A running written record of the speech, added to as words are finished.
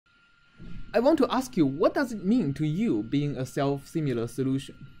I want to ask you, what does it mean to you being a self-similar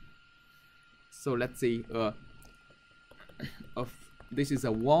solution? So let's say this is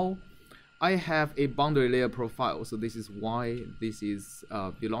a wall. I have a boundary layer profile. So this is y, this is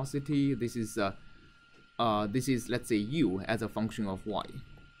velocity, this is let's say u as a function of y.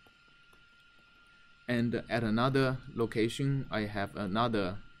 And at another location, I have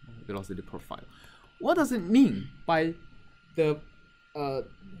another velocity profile. What does it mean by the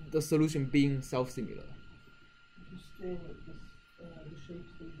solution being self-similar?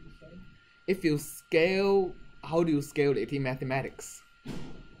 If you scale, how do you scale it in mathematics?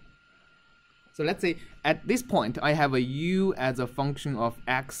 So let's say at this point, I have a u as a function of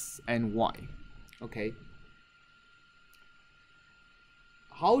x and y. Okay.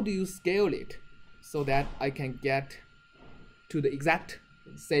 How do you scale it so that I can get to the exact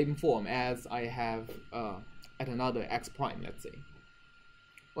same form as I have at another x prime, let's say?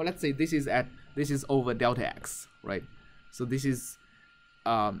 Well, let's say this is over delta x, right? So this is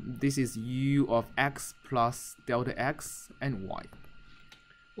u of x plus delta x and y.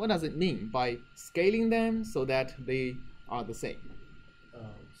 What does it mean by scaling them so that they are the same?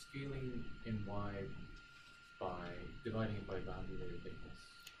 Scaling in y by dividing it by boundary layer thickness.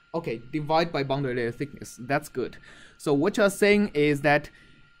 Okay, divide by boundary layer thickness. That's good. So what you're saying is that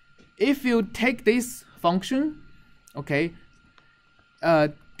if you take this function, okay,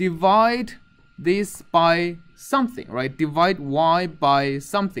 divide this by something, right? Divide y by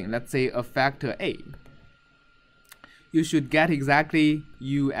something, let's say a factor a. You should get exactly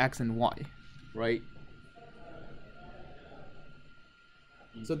u, x, and y, right?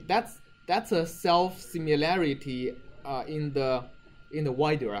 So that's a self-similarity in the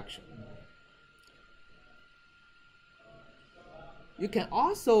y direction. You can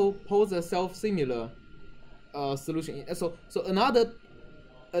also pose a self-similar solution. So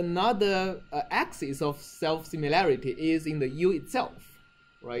another axis of self-similarity is in the u itself,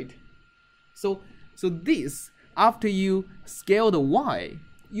 right? So this, after you scale the y,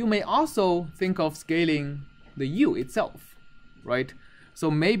 you may also think of scaling the u itself, right?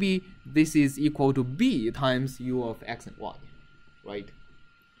 So maybe this is equal to b times u of x and y, right?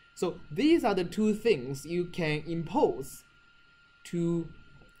 So these are the two things you can impose to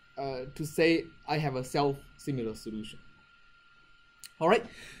say I have a self-similar solution. All right,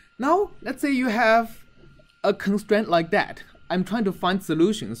 now let's say you have a constraint like that. I'm trying to find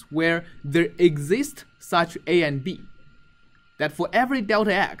solutions where there exist such a and b, that for every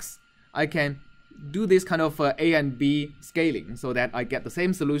delta x, I can do this kind of a and b scaling so that I get the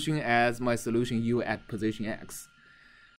same solution as my solution u at position x.